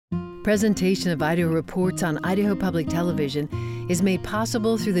Presentation of Idaho Reports on Idaho Public Television is made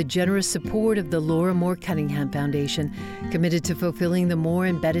possible through the generous support of the Laura Moore Cunningham Foundation, committed to fulfilling the Moore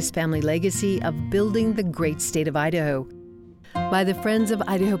and Bettis family legacy of building the great state of Idaho. By the Friends of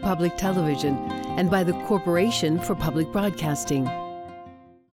Idaho Public Television and by the Corporation for Public Broadcasting.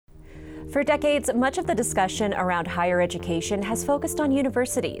 For decades, much of the discussion around higher education has focused on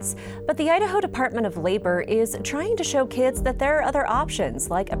universities, but the Idaho Department of Labor is trying to show kids that there are other options,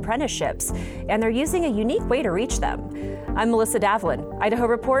 like apprenticeships, and they're using a unique way to reach them. I'm Melissa Davlin. Idaho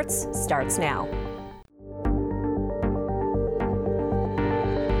Reports starts now.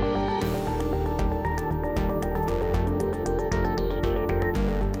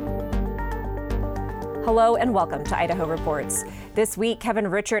 Hello and welcome to Idaho Reports. This week, Kevin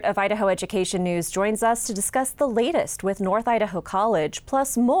Richert of Idaho Education News joins us to discuss the latest with North Idaho College,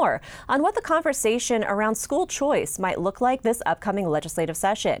 plus more on what the conversation around school choice might look like this upcoming legislative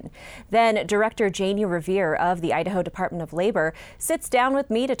session. Then Director Janie Revere of the Idaho Department of Labor sits down with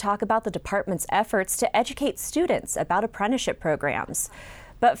me to talk about the department's efforts to educate students about apprenticeship programs.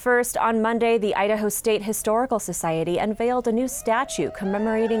 But first, on Monday, the Idaho State Historical Society unveiled a new statue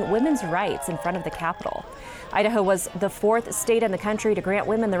commemorating women's rights in front of the Capitol. Idaho was the fourth state in the country to grant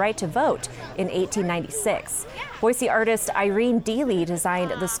women the right to vote in 1896. Boise artist Irene Deely designed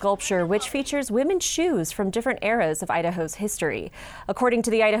the sculpture, which features women's shoes from different eras of Idaho's history. According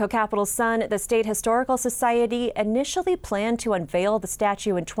to the Idaho Capital Sun, the State Historical Society initially planned to unveil the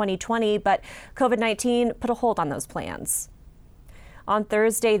statue in 2020, but COVID-19 put a hold on those plans. On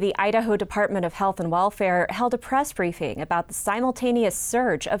Thursday, the Idaho Department of Health and Welfare held a press briefing about the simultaneous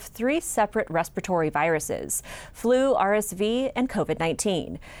surge of three separate respiratory viruses: flu, RSV, and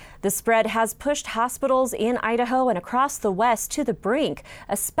COVID-19. The spread has pushed hospitals in Idaho and across the West to the brink,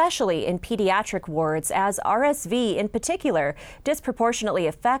 especially in pediatric wards, as RSV in particular disproportionately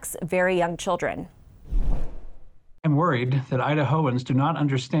affects very young children. I'm worried that Idahoans do not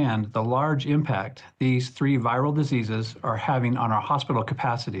understand the large impact these three viral diseases are having on our hospital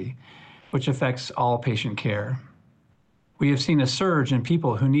capacity, which affects all patient care. We have seen a surge in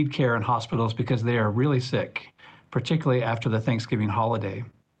people who need care in hospitals because they are really sick, particularly after the Thanksgiving holiday.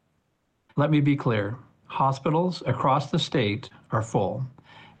 Let me be clear, hospitals across the state are full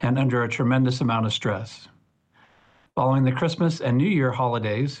and under a tremendous amount of stress. Following the Christmas and New Year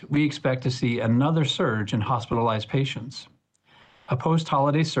holidays, we expect to see another surge in hospitalized patients. A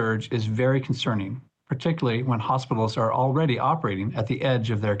post-holiday surge is very concerning, particularly when hospitals are already operating at the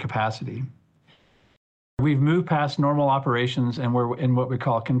edge of their capacity. We've moved past normal operations and we're in what we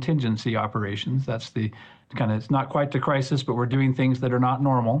call contingency operations. That's the it's not quite the crisis, but we're doing things that are not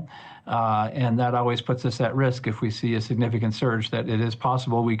normal. And that always puts us at risk if we see a significant surge, that it is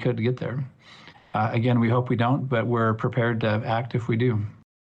possible we could get there. Again, we hope we don't, but we're prepared to act if we do.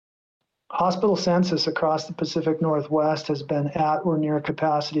 Hospital census across the Pacific Northwest has been at or near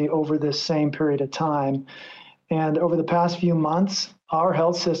capacity over this same period of time. And over the past few months, our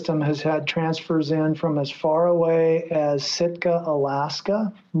health system has had transfers in from as far away as Sitka,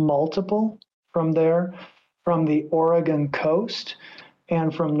 Alaska, multiple from there, from the Oregon coast,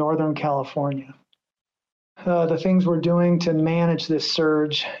 and from Northern California. The things we're doing to manage this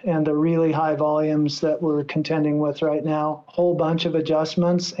surge and the really high volumes that we're contending with right now, whole bunch of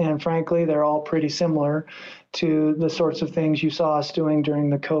adjustments, and frankly, they're all pretty similar to the sorts of things you saw us doing during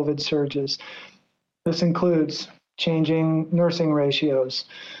the COVID surges. This includes changing nursing ratios,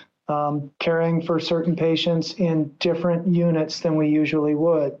 caring for certain patients in different units than we usually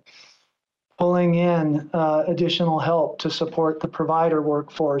would, pulling in additional help to support the provider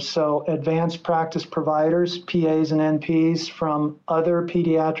workforce. So advanced practice providers, PAs and NPs from other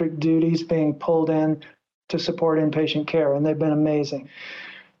pediatric duties being pulled in to support inpatient care, and they've been amazing.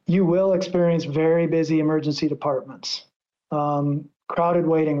 You will experience very busy emergency departments, crowded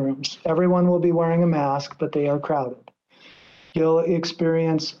waiting rooms. Everyone will be wearing a mask, but they are crowded. You'll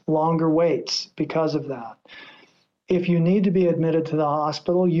experience longer waits because of that. If you need to be admitted to the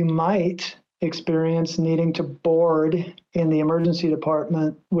hospital, you might experience needing to board in the emergency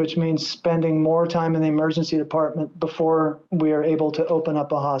department, which means spending more time in the emergency department before we are able to open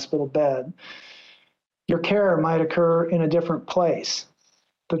up a hospital bed. Your care might occur in a different place.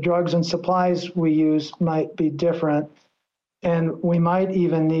 The drugs and supplies we use might be different, and we might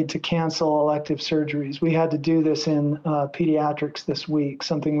even need to cancel elective surgeries. We had to do this in pediatrics this week,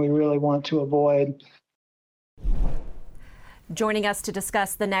 something we really want to avoid. Joining us to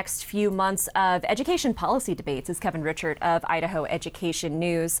discuss the next few months of education policy debates is Kevin Richert of Idaho Education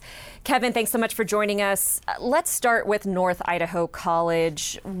News. Kevin, thanks so much for joining us. Let's start with North Idaho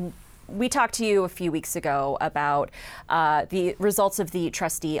College. we talked to you a few weeks ago about the results of the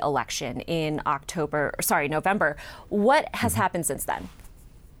trustee election in November. What has happened since then?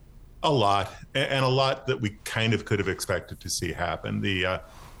 A lot, and a lot that we kind of could have expected to see happen. The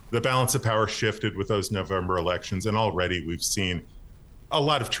balance of power shifted with those November elections, and already we've seen a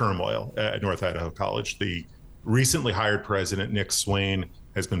lot of turmoil at North Idaho College. The recently hired president, Nick Swain,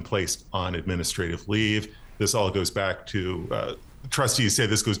 has been placed on administrative leave. This all goes back to, trustees say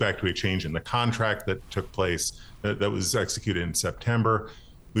this goes back to a change in the contract that took place that was executed in September.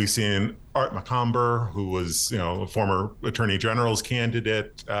 We've seen Art Macomber, who was a former attorney general's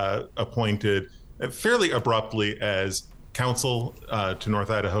candidate, appointed fairly abruptly as counsel to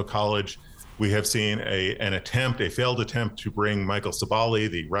North Idaho College. We have seen a failed attempt to bring Michael Sabali,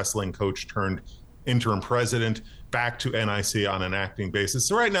 the wrestling coach turned interim president, back to NIC on an acting basis.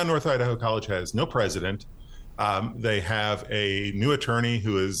 So right now, North Idaho College has no president. They have a new attorney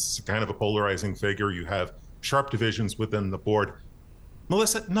who is kind of a polarizing figure. You have sharp divisions within the board.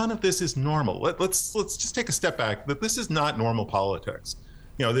 Melissa, none of this is normal. Let's just take a step back. That this is not normal politics.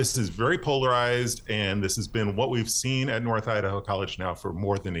 This is very polarized, and this has been what we've seen at North Idaho College now for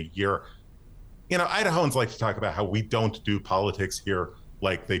more than a year. Idahoans like to talk about how we don't do politics here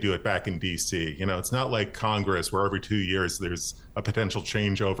like they do it back in DC. It's not like Congress where every 2 years there's a potential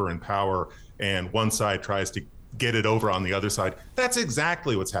changeover in power and one side tries to get it over on the other side. That's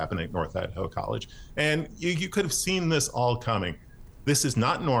exactly what's happening at North Idaho College. And you could have seen this all coming. This is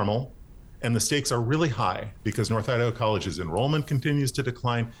not normal, and the stakes are really high because North Idaho College's enrollment continues to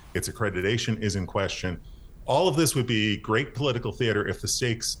decline. Its accreditation is in question. All of this would be great political theater if the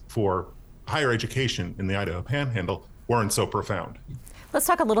stakes for higher education in the Idaho Panhandle weren't so profound. Let's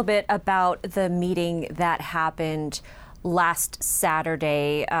talk a little bit about the meeting that happened last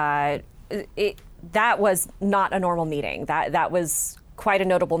Saturday. That was not a normal meeting. That was quite a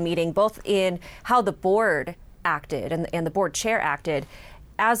notable meeting, both in how the board acted and the board chair acted,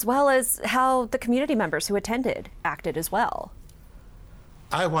 as well as how the community members who attended acted as well.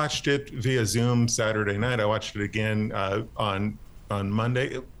 I watched it via Zoom Saturday night. I watched it again on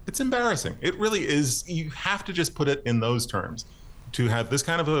Monday. It's embarrassing. It really is. You have to just put it in those terms. To have this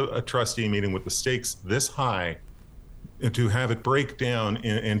kind of a trustee meeting with the stakes this high, and to have it break down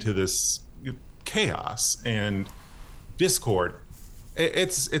into this chaos and discord,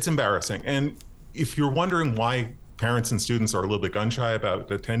 it's embarrassing. And if you're wondering why parents and students are a little bit gun shy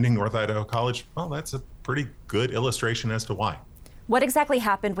about attending North Idaho College, well, that's a pretty good illustration as to why. What exactly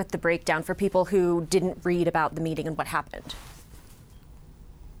happened with the breakdown for people who didn't read about the meeting and what happened?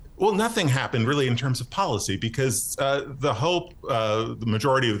 Well, nothing happened really in terms of policy because the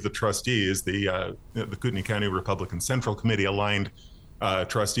majority of the trustees, the Kootenai County Republican Central Committee aligned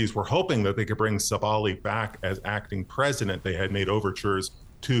trustees were hoping that they could bring Sabali back as acting president. They had made overtures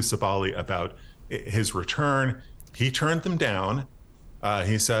to Sabali about his return. He turned them down.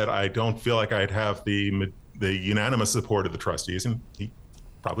 He said, I don't feel like I'd have the unanimous support of the trustees, and he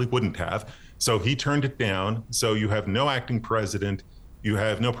probably wouldn't have. So he turned it down. So you have no acting president. You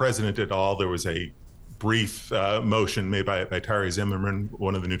have no president at all. There was a brief motion made by Tari Zimmerman,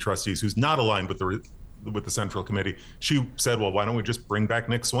 one of the new trustees, who's not aligned with the Central Committee. She said, well, why don't we just bring back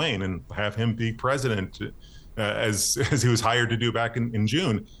Nick Swain and have him be president as he was hired to do back in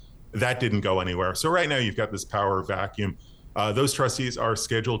June. That didn't go anywhere. So right now you've got this power vacuum. Those trustees are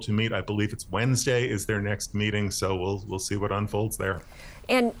scheduled to meet. I believe it's Wednesday is their next meeting. So we'll see what unfolds there.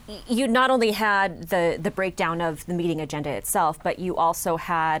 And you not only had the breakdown of the meeting agenda itself, but you also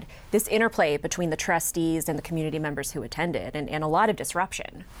had this interplay between the trustees and the community members who attended and a lot of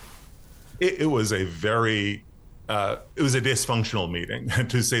disruption. It was a dysfunctional meeting,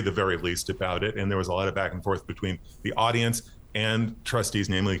 to say the very least about it. And there was a lot of back and forth between the audience and trustees,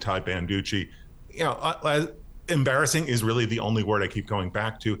 namely Todd Banducci. Embarrassing is really the only word I keep going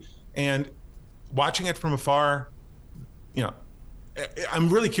back to. And watching it from afar, I'm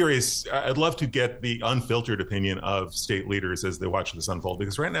really curious. I'd love to get the unfiltered opinion of state leaders as they watch this unfold,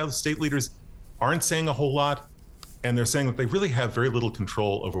 because right now the state leaders aren't saying a whole lot, and they're saying that they really have very little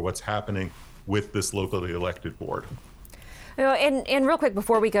control over what's happening with this locally elected board. And real quick,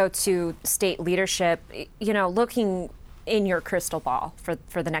 before we go to state leadership, looking in your crystal ball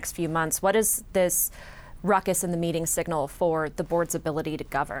for the next few months, what is this ruckus in the meeting signal for the board's ability to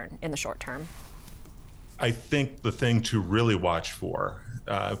govern in the short term? I think the thing to really watch for,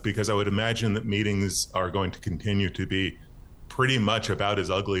 because I would imagine that meetings are going to continue to be pretty much about as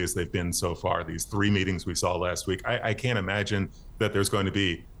ugly as they've been so far. These 3 meetings we saw last week, I can't imagine that there's going to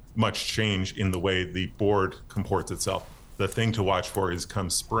be much change in the way the board comports itself. The thing to watch for is come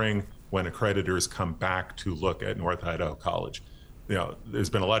spring, when accreditors come back to look at North Idaho College. there's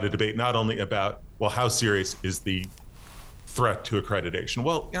been a lot of debate not only about, well, how serious is the threat to accreditation?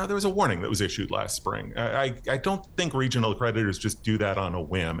 Well, there was a warning that was issued last spring. I don't think regional accreditors just do that on a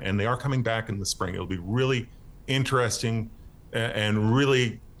whim, and they are coming back in the spring. It'll be really interesting and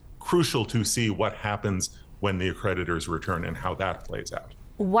really crucial to see what happens when the accreditors return and how that plays out.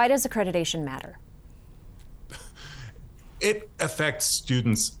 Why does accreditation matter? It affects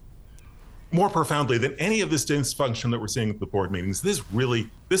students more profoundly than any of this dysfunction that we're seeing at the board meetings. This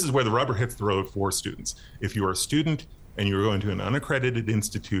is where the rubber hits the road for students. If you're a student and you're going to an unaccredited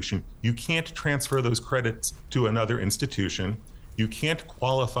institution, you can't transfer those credits to another institution. You can't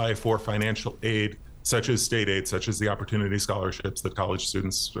qualify for financial aid, such as state aid, such as the opportunity scholarships that college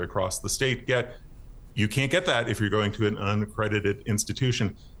students across the state get. You can't get that if you're going to an unaccredited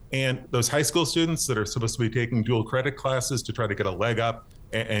institution. And those high school students that are supposed to be taking dual credit classes to try to get a leg up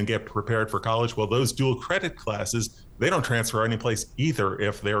and get prepared for college, well, those dual credit classes, they don't transfer anyplace either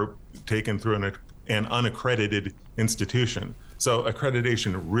if they're taken through an unaccredited institution. So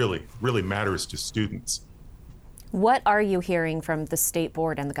accreditation really, really matters to students. What are you hearing from the state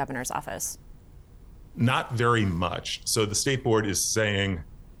board and the governor's office? Not very much. So the state board is saying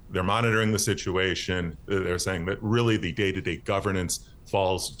they're monitoring the situation. They're saying that really the day-to-day governance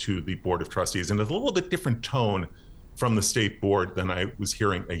falls to the Board of Trustees. And it's a little bit different tone from the state board than I was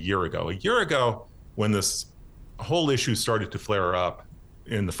hearing a year ago. A year ago, when this whole issue started to flare up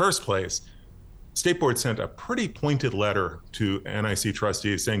in the first place, state board sent a pretty pointed letter to NIC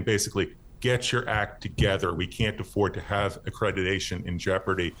trustees saying basically, get your act together. We can't afford to have accreditation in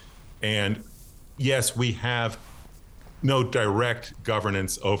jeopardy. And yes, we have no direct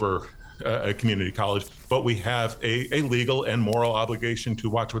governance over a community college, but we have a legal and moral obligation to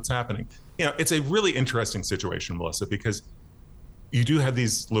watch what's happening. It's a really interesting situation, Melissa, because you do have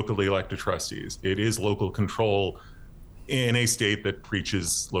these locally elected trustees. It is local control in a state that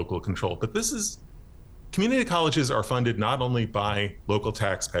preaches local control. But community colleges are funded not only by local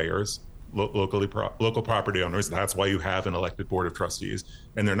taxpayers, local property owners. That's why you have an elected board of trustees.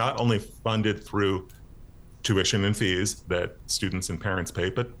 And they're not only funded through tuition and fees that students and parents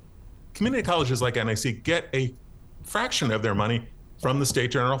pay, but community colleges like NIC get a fraction of their money from the state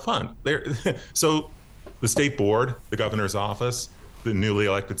general fund. So the state board, the governor's office, the newly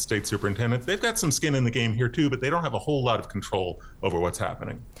elected state superintendent, they've got some skin in the game here too, but they don't have a whole lot of control over what's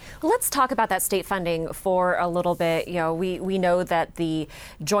happening. Let's talk about that state funding for a little bit. We know that the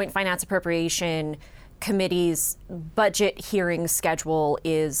Joint Finance Appropriation Committee's budget hearing schedule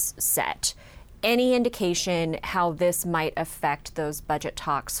is set. Any indication how this might affect those budget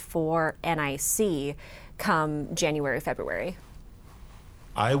talks for NIC come January, February?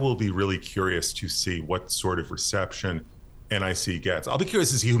 I will be really curious to see what sort of reception NIC gets. I'll be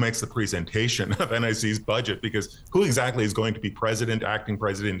curious to see who makes the presentation of NIC's budget, because who exactly is going to be president, acting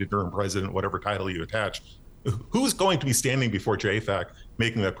president, interim president, whatever title you attach? Who's going to be standing before JFAC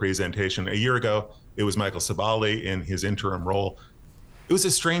making that presentation? A year ago, it was Michael Sabali in his interim role. It was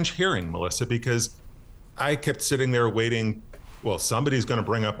a strange hearing, Melissa, because I kept sitting there waiting. Well, somebody's going to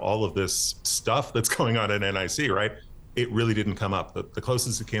bring up all of this stuff that's going on at NIC, right? It really didn't come up. The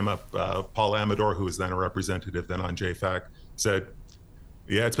closest it came up, Paul Amador, who was then a representative then on JFAC, said,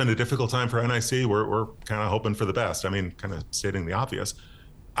 yeah, it's been a difficult time for NIC. We're kind of hoping for the best. I mean, kind of stating the obvious.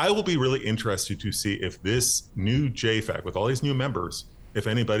 I will be really interested to see if this new JFAC, with all these new members, if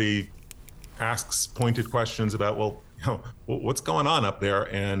anybody asks pointed questions about, well, what's going on up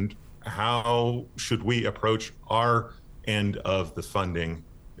there and how should we approach our end of the funding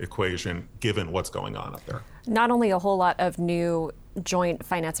equation given what's going on up there. Not only a whole lot of new Joint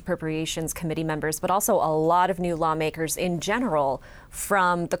Finance Appropriations Committee members, but also a lot of new lawmakers in general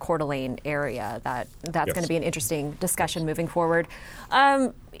from the Coeur d'Alene area. That's yes. Going to be an interesting discussion moving forward.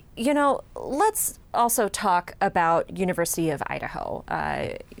 Let's also talk about University of Idaho.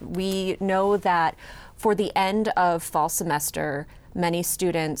 We know that for the end of fall semester, many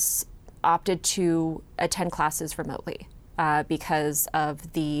students opted to attend classes remotely because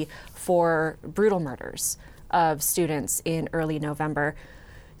of the 4 brutal murders of students in early November.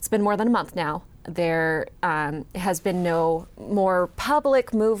 It's been more than a month now. There has been no more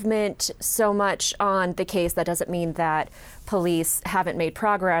public movement so much on the case. That doesn't mean that police haven't made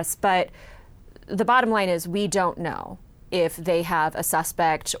progress, but the bottom line is we don't know if they have a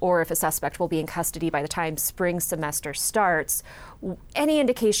suspect or if a suspect will be in custody by the time spring semester starts. Any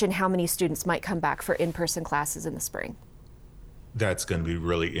indication how many students might come back for in-person classes in the spring? That's going to be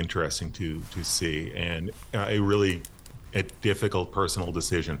really interesting to see, and a difficult personal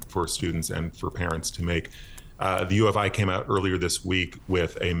decision for students and for parents to make. The U of I came out earlier this week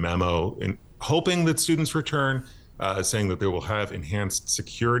with a memo hoping that students return. saying that they will have enhanced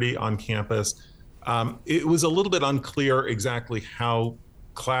security on campus. It was a little bit unclear exactly how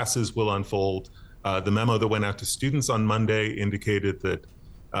classes will unfold. The memo that went out to students on Monday indicated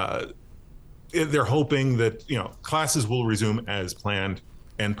that they're hoping that classes will resume as planned,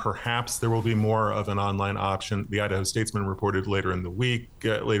 and perhaps there will be more of an online option. The Idaho Statesman reported later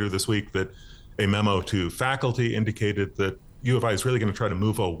this week, that a memo to faculty indicated that U of I is really going to try to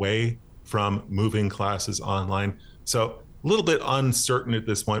move away from moving classes online. So a little bit uncertain at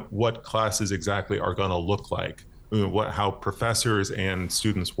this point what classes exactly are going to look like, how professors and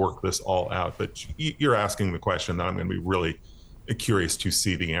students work this all out. But you're asking the question that I'm going to be really curious to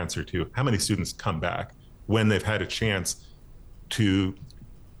see the answer to. How many students come back when they've had a chance to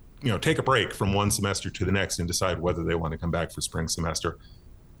take a break from one semester to the next and decide whether they want to come back for spring semester?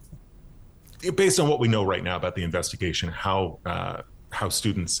 Based on what we know right now about the investigation, how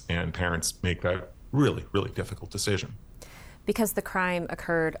students and parents make that really, really difficult decision. Because the crime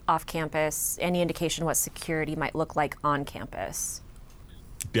occurred off campus, any indication what security might look like on campus?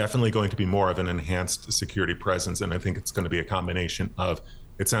 Definitely going to be more of an enhanced security presence, and I think it's going to be a combination of,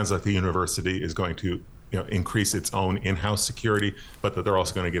 it sounds like the university is going to increase its own in-house security, but that they're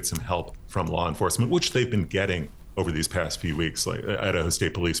also going to get some help from law enforcement, which they've been getting over these past few weeks. Like Idaho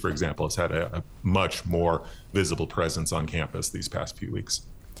State Police, for example, has had a much more visible presence on campus these past few weeks.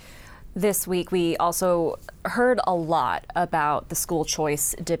 This week, we also heard a lot about the school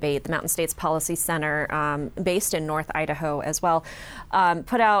choice debate. The Mountain States Policy Center, based in North Idaho as well,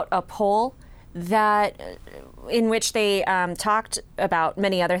 put out a poll in which they talked about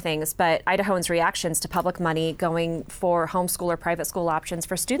many other things, but Idahoans' reactions to public money going for homeschool or private school options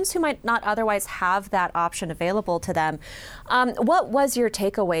for students who might not otherwise have that option available to them. What was your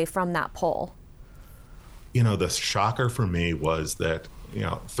takeaway from that poll? The shocker for me was that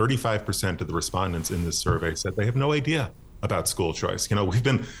 35% of the respondents in this survey said they have no idea about school choice.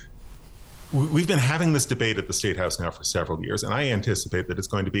 We've been having this debate at the State House now for several years, and I anticipate that it's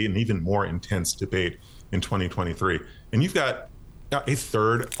going to be an even more intense debate in 2023. And you've got a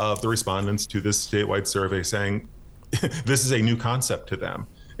third of the respondents to this statewide survey saying this is a new concept to them.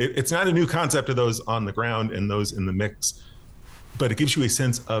 It's not a new concept to those on the ground and those in the mix, but it gives you a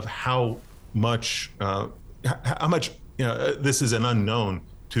sense of how much this is an unknown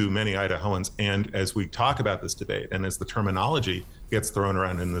to many Idahoans. And as we talk about this debate, and as the terminology gets thrown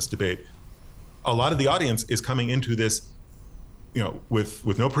around in this debate, a lot of the audience is coming into this,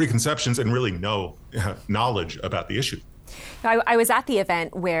 with no preconceptions and really no knowledge about the issue. I was at the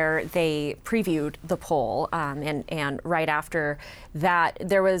event where they previewed the poll, and right after that,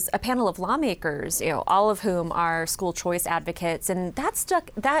 there was a panel of lawmakers, all of whom are school choice advocates, and that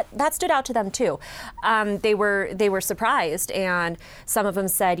stood out to them too. They were surprised, and some of them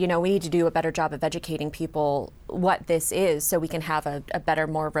said, we need to do a better job of educating people what this is, so we can have a better,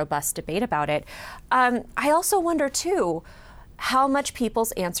 more robust debate about it. I also wonder too, how much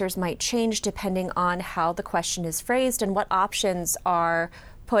people's answers might change depending on how the question is phrased and what options are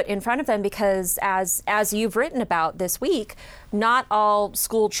put in front of them, because as you've written about this week, not all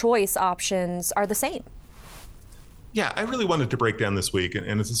school choice options are the same. Yeah, I really wanted to break down this week,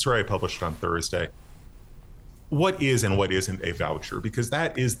 and it's a story I published on Thursday, what is and what isn't a voucher, because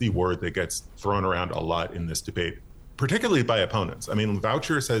that is the word that gets thrown around a lot in this debate, particularly by opponents. I mean,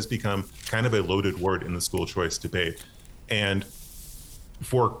 vouchers has become kind of a loaded word in the school choice debate. And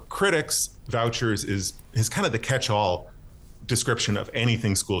for critics, vouchers is kind of the catch-all description of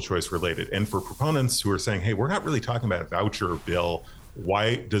anything school choice related. And for proponents who are saying, hey, we're not really talking about a voucher bill,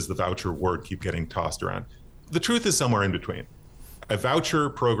 why does the voucher word keep getting tossed around? The truth is somewhere in between. A voucher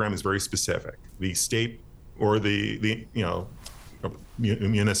program is very specific. The state or the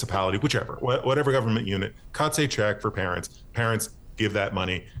municipality, whichever, whatever government unit, cuts a check for parents. Parents give that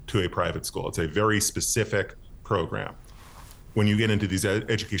money to a private school. It's a very specific program. When you get into these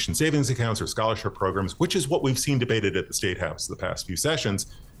education savings accounts or scholarship programs, which is what we've seen debated at the State House the past few sessions,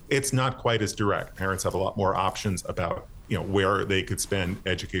 it's not quite as direct. Parents have a lot more options about where they could spend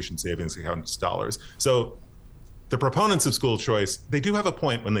education savings accounts dollars. So the proponents of school choice, they do have a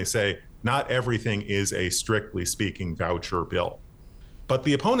point when they say not everything is a strictly speaking voucher bill. But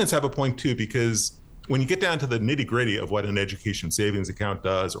the opponents have a point too, because when you get down to the nitty gritty of what an education savings account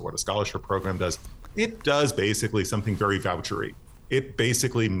does or what a scholarship program does, it does basically something very vouchery. It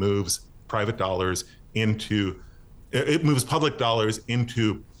basically moves private dollars it moves public dollars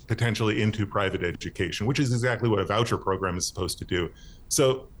potentially into private education, which is exactly what a voucher program is supposed to do.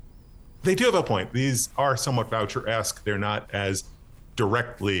 So they do have a point. These are somewhat voucher-esque. They're not as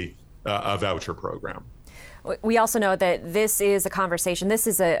directly a voucher program. We also know that this is a conversation, this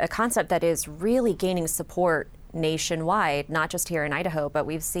is a concept that is really gaining support nationwide, not just here in Idaho, but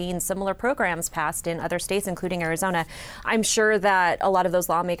we've seen similar programs passed in other states, including Arizona. I'm sure that a lot of those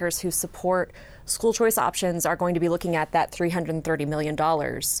lawmakers who support school choice options are going to be looking at that $330 million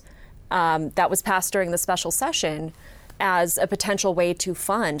that was passed during the special session as a potential way to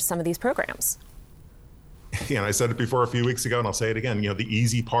fund some of these programs. Yeah, and I said it before a few weeks ago, and I'll say it again. The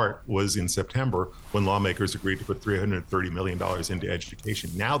easy part was in September when lawmakers agreed to put $330 million into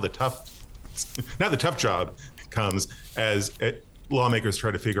education. Now the tough job comes as lawmakers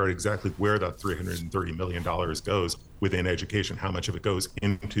try to figure out exactly where that $330 million goes within education. How much of it goes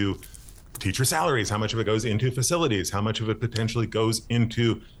into teacher salaries? How much of it goes into facilities? How much of it potentially goes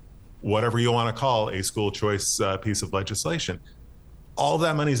into whatever you want to call a school choice piece of legislation? All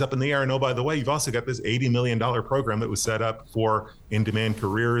that money's up in the air. And oh, by the way, you've also got this $80 million program that was set up for in-demand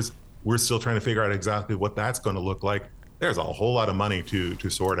careers. We're still trying to figure out exactly what that's going to look like. There's a whole lot of money to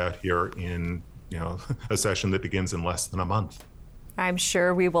sort out here in a session that begins in less than a month. I'm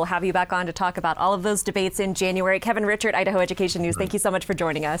sure we will have you back on to talk about all of those debates in January. Kevin Richert, Idaho Education News, thank you so much for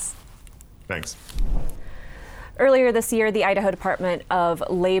joining us. Thanks. Earlier this year, the Idaho Department of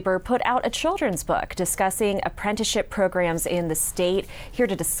Labor put out a children's book discussing apprenticeship programs in the state. Here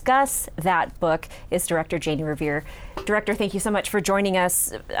to discuss that book is Director Janie Revere. Director, thank you so much for joining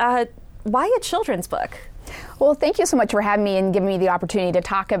us. Why a children's book? Well, thank you so much for having me and giving me the opportunity to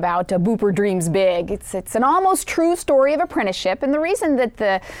talk about Booper Dreams Big. It's an almost true story of apprenticeship, and the reason that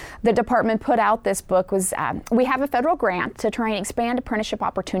the department put out this book was we have a federal grant to try and expand apprenticeship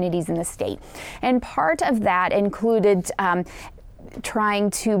opportunities in the state, and part of that included trying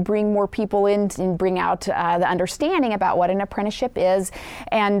to bring more people in and bring out the understanding about what an apprenticeship is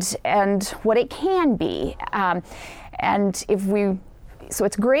and what it can be, So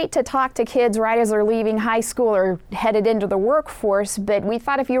it's great to talk to kids right as they're leaving high school or headed into the workforce, but we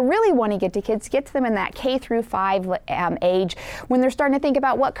thought if you really want to get to kids, get to them in that K through 5 age when they're starting to think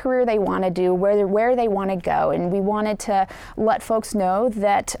about what career they want to do, where they want to go. And we wanted to let folks know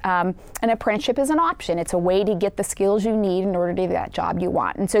that an apprenticeship is an option. It's a way to get the skills you need in order to do that job you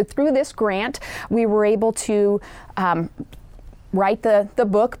want. And so through this grant, we were able to write the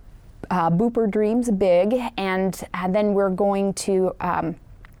book, Booper Dreams Big, and then we're going to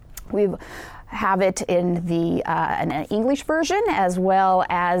we have it in an English version as well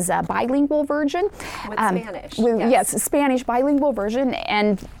as a bilingual version. With Spanish. Yes, Spanish bilingual version,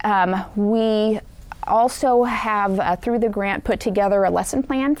 and we also have, through the grant, put together a lesson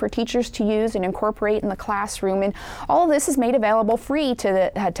plan for teachers to use and incorporate in the classroom. And all of this is made available free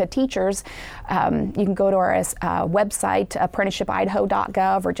to teachers. You can go to our website,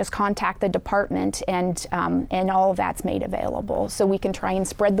 apprenticeshipidaho.gov, or just contact the department, and all of that's made available. So we can try and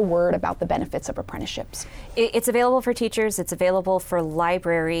spread the word about the benefits of apprenticeships. It's available for teachers. It's available for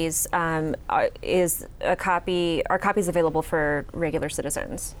libraries. Are copies available for regular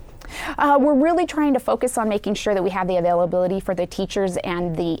citizens? We're really trying to focus on making sure that we have the availability for the teachers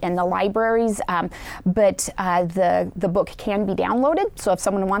and the libraries, but the book can be downloaded. So if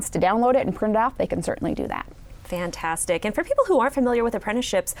someone wants to download it and print it off, they can certainly do that. Fantastic. And for people who aren't familiar with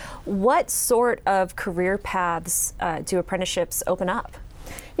apprenticeships, what sort of career paths do apprenticeships open up?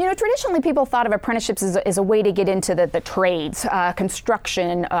 Traditionally people thought of apprenticeships as a way to get into the trades,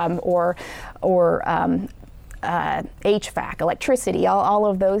 construction, or HVAC, electricity, all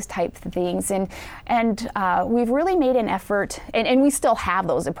of those types of things, and we've really made an effort, and we still have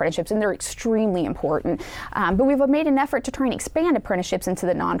those apprenticeships, and they're extremely important. But we've made an effort to try and expand apprenticeships into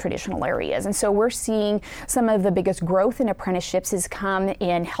the non-traditional areas, and so we're seeing some of the biggest growth in apprenticeships has come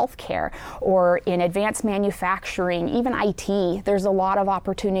in healthcare or in advanced manufacturing, even IT. There's a lot of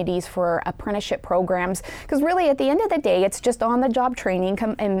opportunities for apprenticeship programs because really, at the end of the day, it's just on-the-job training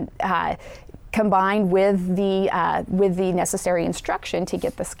combined with the necessary instruction to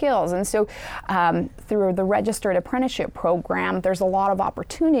get the skills. And so through the Registered Apprenticeship Program, there's a lot of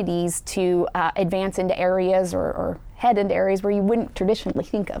opportunities to advance into areas or head into areas where you wouldn't traditionally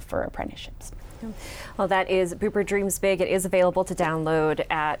think of for apprenticeships. Well, that is Booper Dreams Big. It is available to download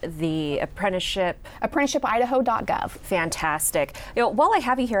at the apprenticeshipidaho.gov. Fantastic. While I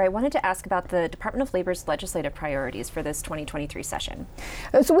have you here, I wanted to ask about the Department of Labor's legislative priorities for this 2023 session.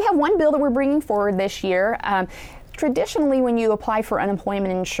 So we have one bill that we're bringing forward this year. Traditionally, when you apply for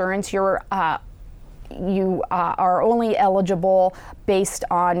unemployment insurance, you are only eligible based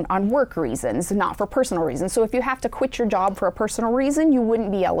on work reasons, not for personal reasons. So if you have to quit your job for a personal reason, you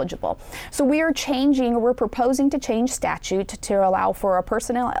wouldn't be eligible. So we're proposing to change statute to allow for a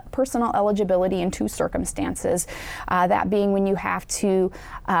personal eligibility in 2 circumstances. That being when you have to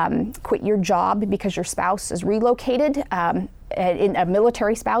quit your job because your spouse is relocated, a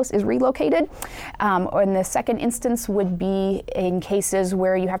military spouse is relocated. And the second instance would be in cases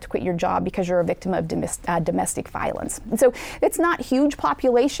where you have to quit your job because you're a victim of domestic violence. And so it's not huge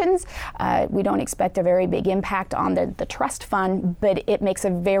populations. We don't expect a very big impact on the trust fund, but it makes a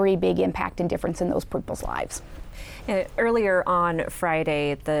very big impact and difference in those people's lives. Earlier on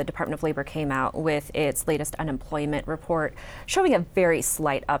Friday, the Department of Labor came out with its latest unemployment report, showing a very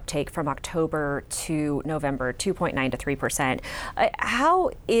slight uptake from October to November, 2.9 to 3%.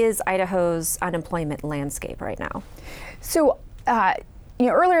 How is Idaho's unemployment landscape right now? So,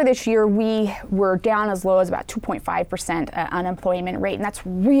 earlier this year, we were down as low as about 2.5% unemployment rate, and that's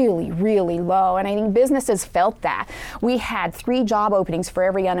really, really low. And I think businesses felt that. We had 3 job openings for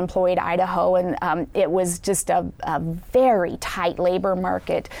every unemployed Idahoan. It was just a very tight labor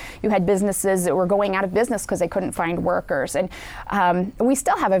market. You had businesses that were going out of business because they couldn't find workers. And we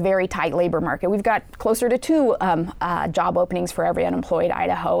still have a very tight labor market. We've got closer to 2 job openings for every unemployed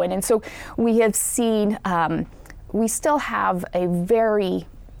Idahoan. And so we have seen we still have a very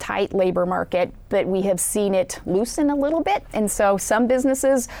tight labor market, but we have seen it loosen a little bit. And so some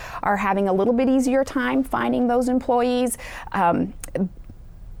businesses are having a little bit easier time finding those employees.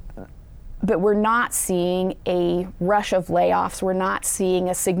 But we're not seeing a rush of layoffs. We're not seeing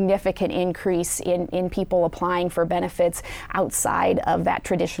a significant increase in people applying for benefits outside of that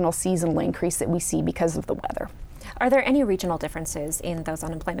traditional seasonal increase that we see because of the weather. Are there any regional differences in those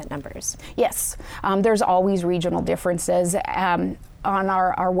unemployment numbers? Yes, there's always regional differences. On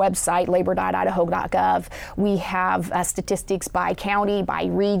our website, labor.idaho.gov, we have statistics by county, by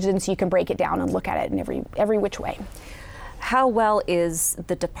region, so you can break it down and look at it in every which way. How well is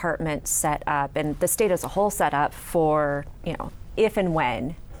the department set up and the state as a whole set up for, if and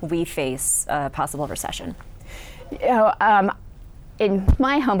when we face a possible recession? In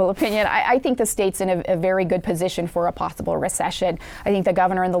my humble opinion, I think the state's in a very good position for a possible recession. I think the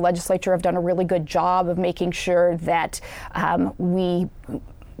governor and the legislature have done a really good job of making sure that we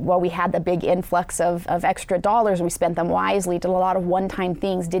had the big influx of extra dollars, we spent them wisely, did a lot of one-time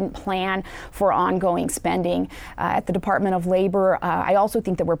things, didn't plan for ongoing spending. At the Department of Labor, I also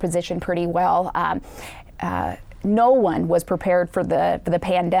think that we're positioned pretty well. No one was prepared for the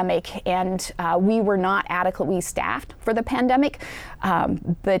pandemic, and we were not adequately staffed for the pandemic.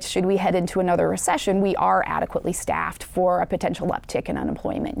 But should we head into another recession, we are adequately staffed for a potential uptick in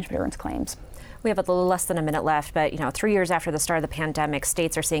unemployment insurance claims. We have a little less than a minute left, but 3 years after the start of the pandemic,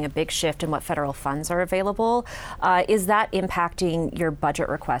 states are seeing a big shift in what federal funds are available. Is that impacting your budget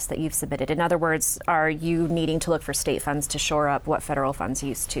request that you've submitted? In other words, are you needing to look for state funds to shore up what federal funds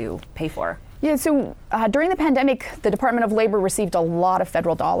used to pay for? Yeah, so during the pandemic, the Department of Labor received a lot of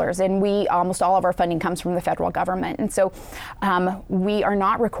federal dollars, and almost all of our funding comes from the federal government. And so we are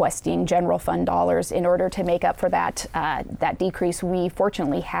not requesting general fund dollars in order to make up for that decrease. We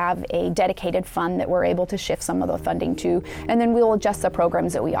fortunately have a dedicated fund that we're able to shift some of the funding to, and then we'll adjust the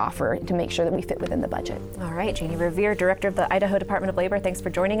programs that we offer to make sure that we fit within the budget. All right, Jeannie Revere, Director of the Idaho Department of Labor, thanks for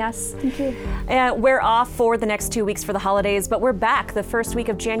joining us. Thank you. We're off for the next 2 weeks for the holidays, but we're back the first week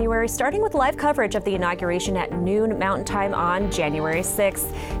of January, starting with live coverage of the inauguration at noon Mountain Time on January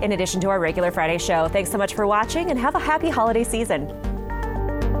 6th, in addition to our regular Friday show. Thanks so much for watching, and have a happy holiday season.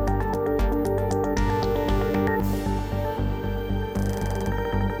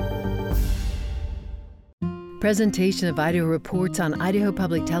 Presentation of Idaho Reports on Idaho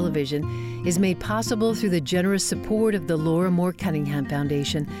Public Television is made possible through the generous support of the Laura Moore Cunningham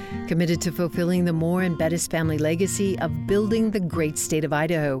Foundation, committed to fulfilling the Moore and Bettis family legacy of building the great state of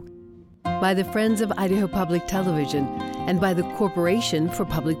Idaho. By the Friends of Idaho Public Television and by the Corporation for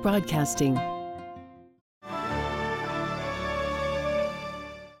Public Broadcasting.